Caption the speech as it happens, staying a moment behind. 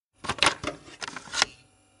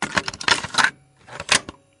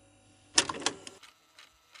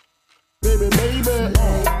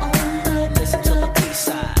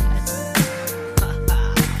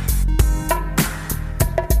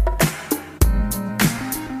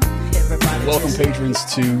Welcome, patrons,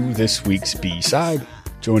 to this week's B-Side.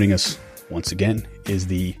 Joining us once again is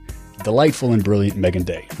the delightful and brilliant Megan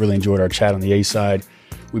Day. Really enjoyed our chat on the A-Side.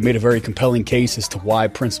 We made a very compelling case as to why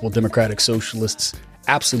principled democratic socialists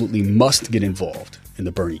absolutely must get involved in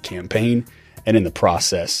the Bernie campaign and in the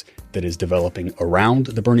process that is developing around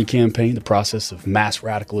the Bernie campaign, the process of mass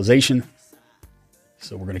radicalization.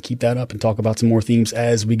 So we're going to keep that up and talk about some more themes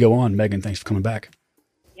as we go on. Megan, thanks for coming back.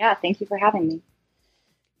 Yeah, thank you for having me.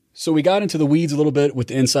 So we got into the weeds a little bit with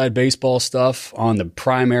the inside baseball stuff on the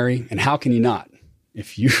primary, and how can you not?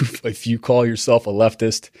 If you call yourself a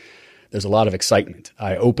leftist, there's a lot of excitement.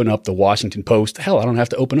 I open up the Washington Post. Hell, I don't have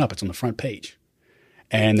to open up. It's on the front page.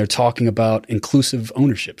 And they're talking about inclusive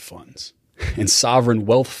ownership funds and sovereign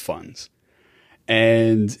wealth funds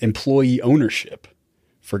and employee ownership,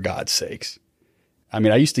 for God's sakes. I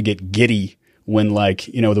mean, I used to get giddy when,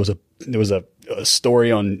 there was a story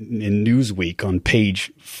in Newsweek on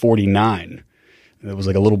page 49. There was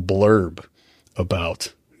like a little blurb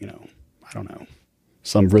about, I don't know,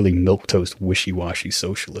 some really milquetoast, wishy-washy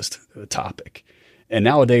socialist topic. And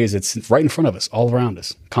nowadays it's right in front of us, all around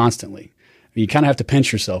us, constantly. I mean, you kind of have to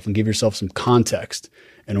pinch yourself and give yourself some context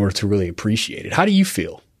in order to really appreciate it. How do you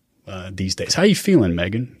feel these days? How are you feeling,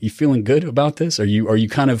 Megan? You feeling good about this? Do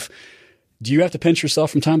you have to pinch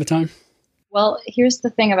yourself from time to time? Well, here's the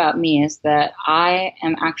thing about me is that I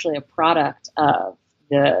am actually a product of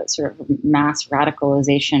the sort of mass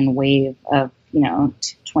radicalization wave of,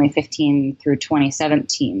 2015 through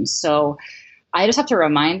 2017. So I just have to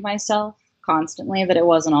remind myself constantly that it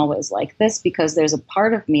wasn't always like this, because there's a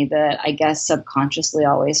part of me that I guess subconsciously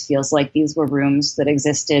always feels like these were rooms that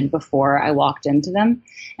existed before I walked into them.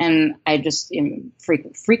 And I just am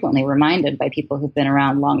frequently reminded by people who've been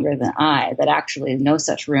around longer than I that actually no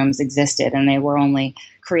such rooms existed. And they were only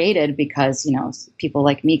created because, people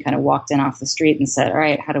like me kind of walked in off the street and said, all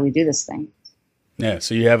right, how do we do this thing? Yeah,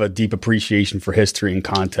 so you have a deep appreciation for history and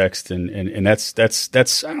context, and that's I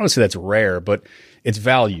don't want to say that's rare, but it's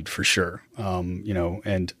valued for sure.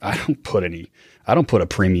 And I don't put a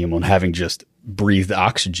premium on having just breathed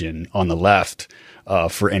oxygen on the left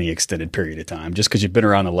for any extended period of time. Just because you've been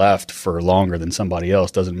around the left for longer than somebody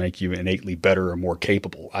else doesn't make you innately better or more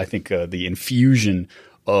capable. I think the infusion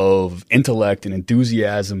of intellect and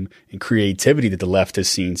enthusiasm and creativity that the left has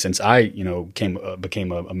seen since I,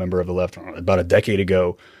 became a member of the left about a decade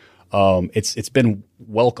ago, it's been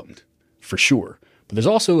welcomed for sure. But there's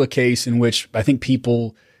also a case in which I think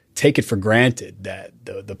people take it for granted that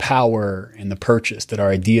the power and the purchase that our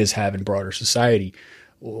ideas have in broader society,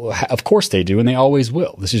 of course they do, and they always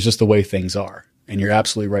will. This is just the way things are. And you're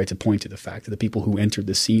absolutely right to point to the fact that the people who entered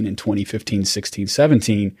the scene in 2015, 16,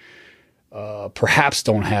 17 perhaps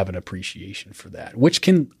don't have an appreciation for that, which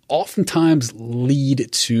can oftentimes lead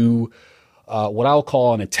to what I'll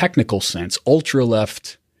call, in a technical sense,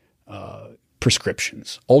 ultra-left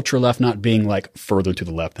prescriptions. Ultra-left not being like further to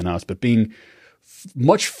the left than us, but being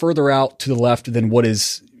much further out to the left than what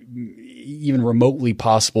is even remotely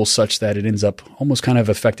possible, such that it ends up almost kind of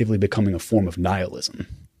effectively becoming a form of nihilism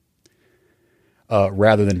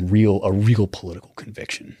rather than a real political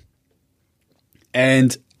conviction.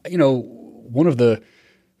 And, one of the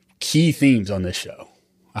key themes on this show,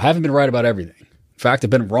 I haven't been right about everything. In fact, I've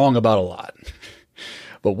been wrong about a lot.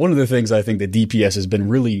 But one of the things I think that DPS has been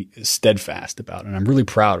really steadfast about, and I'm really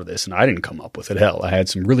proud of this, and I didn't come up with it. Hell, I had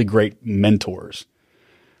some really great mentors,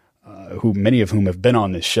 many of whom have been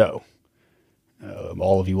on this show.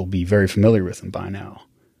 All of you will be very familiar with them by now.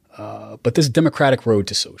 But this democratic road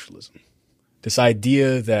to socialism, this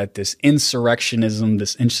idea that this insurrectionism,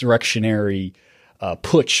 this insurrectionary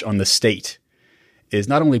putsch on the state is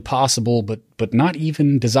not only possible, but not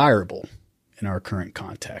even desirable in our current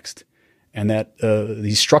context. And that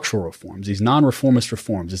these structural reforms, these non-reformist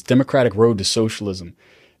reforms, this democratic road to socialism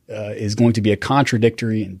is going to be a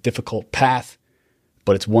contradictory and difficult path,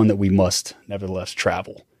 but it's one that we must nevertheless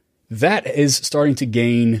travel. That is starting to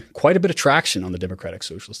gain quite a bit of traction on the democratic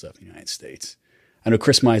socialist left in the United States. I know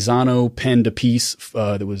Chris Maizano penned a piece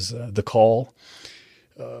that was The Call,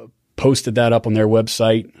 posted that up on their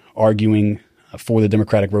website, arguing for the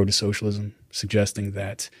democratic road to socialism, suggesting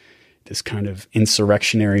that this kind of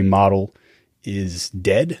insurrectionary model is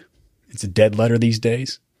dead. It's a dead letter these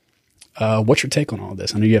days. What's your take on all of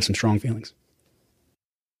this? I know you have some strong feelings.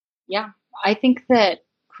 Yeah, I think that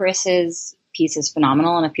Chris's piece is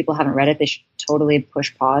phenomenal. And if people haven't read it, they should totally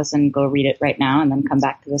push pause and go read it right now and then come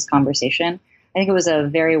back to this conversation. I think it was a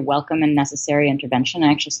very welcome and necessary intervention.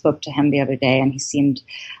 I actually spoke to him the other day, and he seemed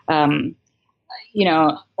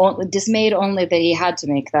dismayed only that he had to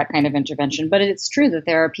make that kind of intervention. But it's true that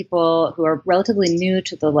there are people who are relatively new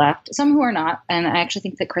to the left, some who are not. And I actually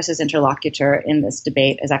think that Chris's interlocutor in this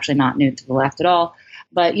debate is actually not new to the left at all.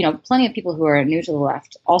 But, plenty of people who are new to the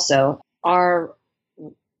left also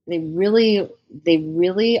they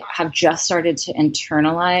really have just started to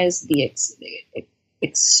internalize the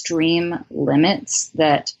extreme limits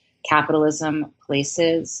that capitalism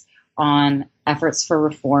places on efforts for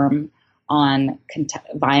reform, on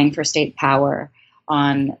vying for state power,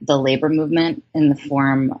 on the labor movement in the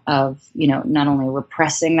form of, not only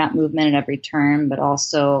repressing that movement at every turn, but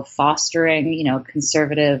also fostering,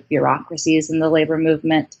 conservative bureaucracies in the labor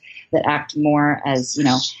movement that act more as,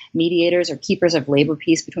 mediators or keepers of labor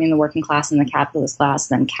peace between the working class and the capitalist class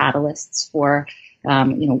than catalysts for,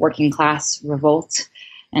 working class revolt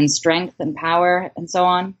and strength and power and so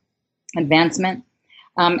on, advancement.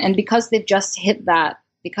 And because they've just hit that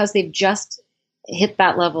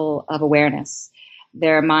level of awareness,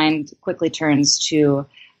 their mind quickly turns to,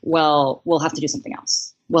 well, we'll have to do something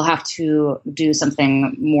else. We'll have to do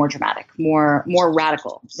something more dramatic, more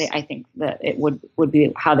radical. I think that it would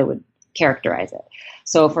be how they would characterize it.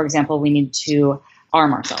 So, for example, we need to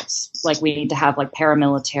arm ourselves. Like, we need to have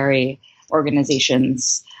paramilitary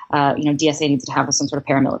organizations. DSA needs to have some sort of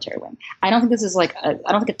paramilitary wing. I don't think this is I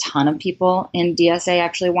don't think a ton of people in DSA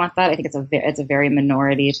actually want that. I think it's a very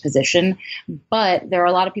minority position, but there are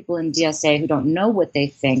a lot of people in DSA who don't know what they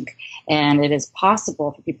think, and it is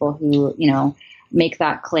possible for people who, make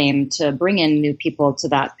that claim to bring in new people to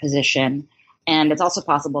that position. And it's also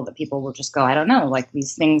possible that people will just go, I don't know,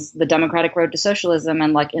 these things, the democratic road to socialism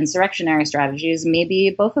and insurrectionary strategies,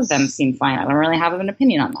 maybe both of them seem fine. I don't really have an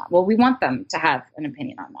opinion on that. Well, we want them to have an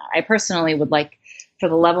opinion on that. I personally would like for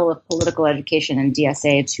the level of political education in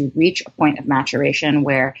DSA to reach a point of maturation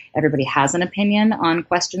where everybody has an opinion on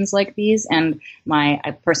questions like these. And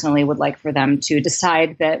I personally would like for them to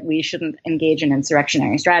decide that we shouldn't engage in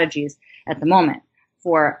insurrectionary strategies at the moment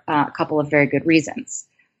for a couple of very good reasons.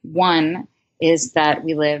 One is that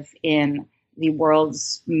we live in the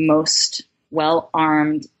world's most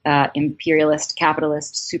well-armed imperialist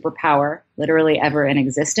capitalist superpower literally ever in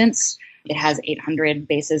existence. It has 800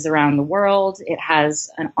 bases around the world. It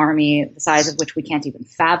has an army the size of which we can't even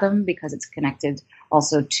fathom because it's connected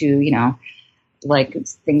also to,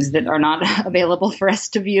 things that are not available for us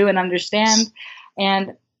to view and understand.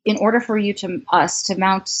 And in order for us to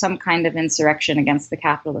mount some kind of insurrection against the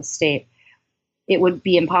capitalist state, it would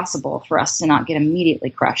be impossible for us to not get immediately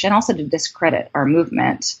crushed and also to discredit our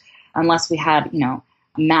movement unless we had,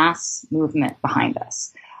 mass movement behind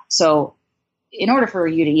us. So in order for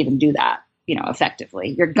you to even do that, effectively,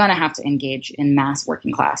 you're going to have to engage in mass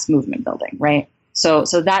working class movement building, right? So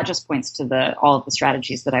that just points to all of the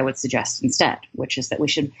strategies that I would suggest instead, which is that we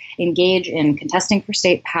should engage in contesting for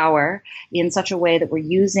state power in such a way that we're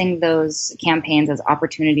using those campaigns as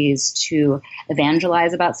opportunities to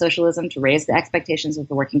evangelize about socialism, to raise the expectations of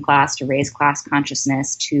the working class, to raise class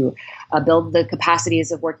consciousness, to build the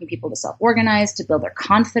capacities of working people to self-organize, to build their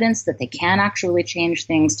confidence that they can actually change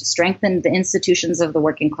things, to strengthen the institutions of the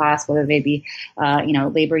working class, whether they be,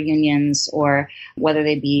 labor unions or whether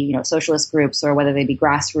they be, socialist groups or whether they be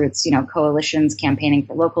grassroots, coalitions campaigning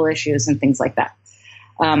for local issues and things like that.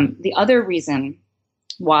 The other reason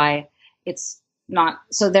why it's not,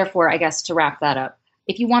 so therefore, I guess to wrap that up,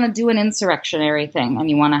 if you want to do an insurrectionary thing and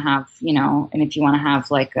you want to have, and if you want to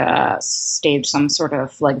have stage some sort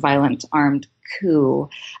of violent armed coup,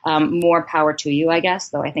 more power to you, I guess,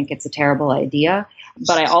 though I think it's a terrible idea.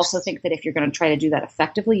 But I also think that if you're going to try to do that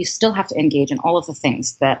effectively, you still have to engage in all of the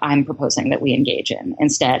things that I'm proposing that we engage in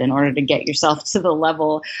instead in order to get yourself to the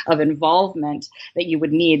level of involvement that you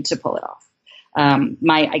would need to pull it off.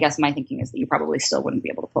 I guess my thinking is that you probably still wouldn't be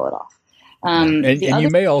able to pull it off. And you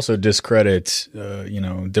may also discredit,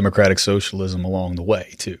 democratic socialism along the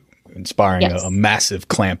way, too, inspiring a massive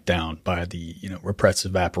clampdown by the,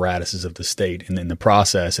 repressive apparatuses of the state and in the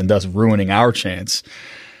process, and thus ruining our chance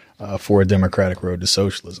for a democratic road to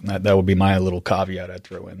socialism. That would be my little caveat I'd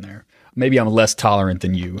throw in there. Maybe I'm less tolerant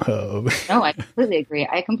than you. No, I completely agree.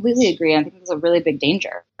 I think it's a really big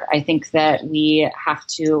danger. I think that we have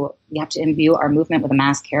to imbue our movement with a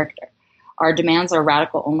mass character. Our demands are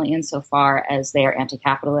radical only insofar as they are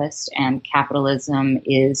anti-capitalist, and capitalism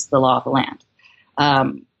is the law of the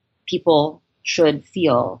land. People should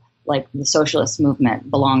feel like the socialist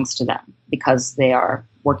movement belongs to them because they are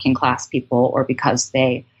working class people or because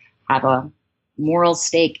they have a moral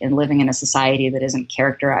stake in living in a society that isn't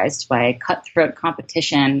characterized by cutthroat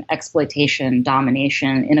competition, exploitation,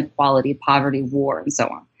 domination, inequality, poverty, war, and so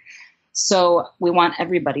on. So we want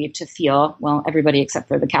everybody to feel, well, everybody except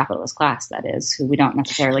for the capitalist class, that is, who we don't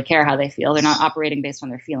necessarily care how they feel. They're not operating based on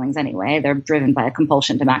their feelings anyway. They're driven by a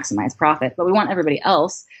compulsion to maximize profit. But we want everybody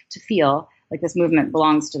else to feel like this movement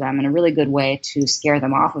belongs to them. And a really good way to scare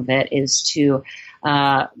them off of it is to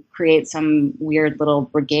create some weird little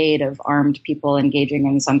brigade of armed people engaging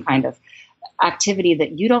in some kind of activity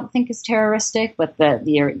that you don't think is terroristic, but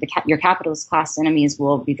your capitalist class enemies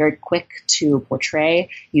will be very quick to portray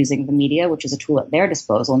using the media, which is a tool at their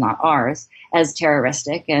disposal, not ours, as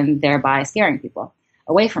terroristic, and thereby scaring people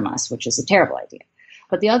away from us, which is a terrible idea.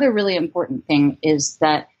 But the other really important thing is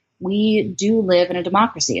that we do live in a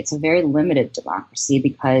democracy. It's a very limited democracy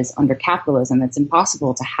because under capitalism, it's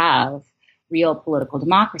impossible to have real political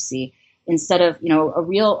democracy. Instead of, a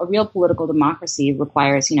real political democracy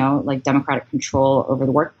requires, like democratic control over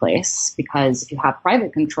the workplace, because if you have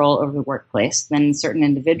private control over the workplace, then certain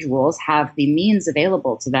individuals have the means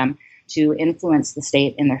available to them to influence the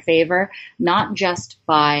state in their favor, not just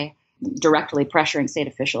by directly pressuring state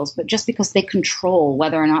officials, but just because they control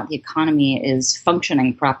whether or not the economy is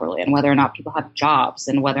functioning properly and whether or not people have jobs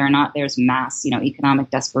and whether or not there's mass,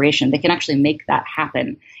 economic desperation. They can actually make that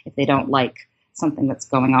happen if they don't like something that's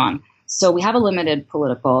going on. So we have a limited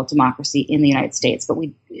political democracy in the United States, but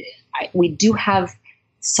we do have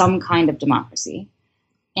some kind of democracy.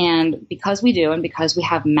 And because we do, and because we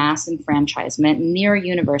have mass enfranchisement, near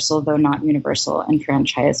universal, though not universal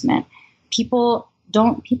enfranchisement, people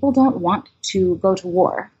don't want to go to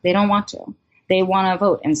war. They don't want to. They want to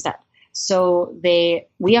vote instead. So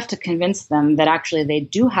we have to convince them that actually they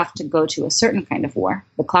do have to go to a certain kind of war,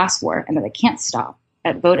 the class war, and that they can't stop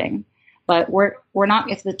at voting. But we're not,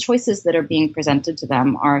 if the choices that are being presented to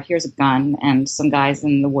them are here's a gun and some guys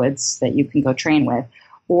in the woods that you can go train with,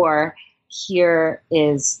 or here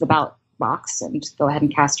is the ballot box and go ahead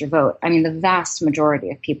and cast your vote. I mean, the vast majority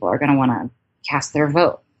of people are going to want to cast their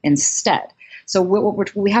vote instead. So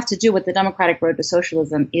what we have to do, what the Democratic Road to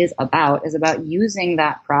Socialism is about using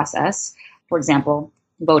that process, for example,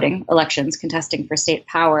 voting, elections, contesting for state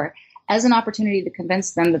power, as an opportunity to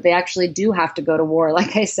convince them that they actually do have to go to war,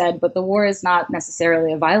 like I said, but the war is not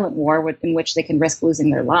necessarily a violent war in which they can risk losing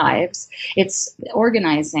their lives. It's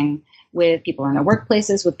organizing with people in their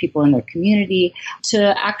workplaces, with people in their community,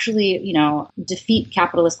 to actually, defeat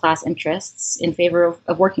capitalist class interests in favor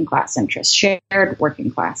of working class interests, shared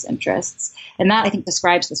working class interests. And that, I think,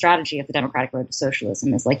 describes the strategy of the Democratic Road to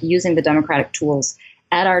Socialism, is like using the democratic tools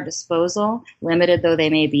at our disposal, limited though they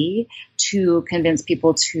may be, to convince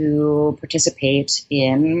people to participate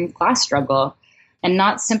in class struggle and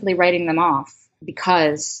not simply writing them off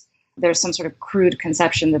because there's some sort of crude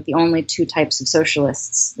conception that the only two types of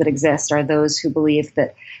socialists that exist are those who believe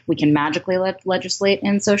that we can magically legislate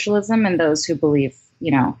in socialism and those who believe,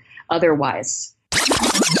 otherwise.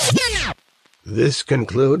 This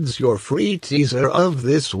concludes your free teaser of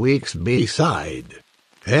this week's B-side.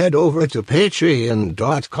 Head over to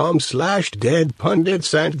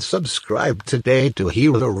patreon.com/deadpundits and subscribe today to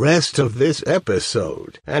hear the rest of this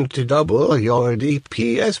episode and to double your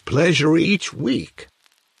DPS pleasure each week.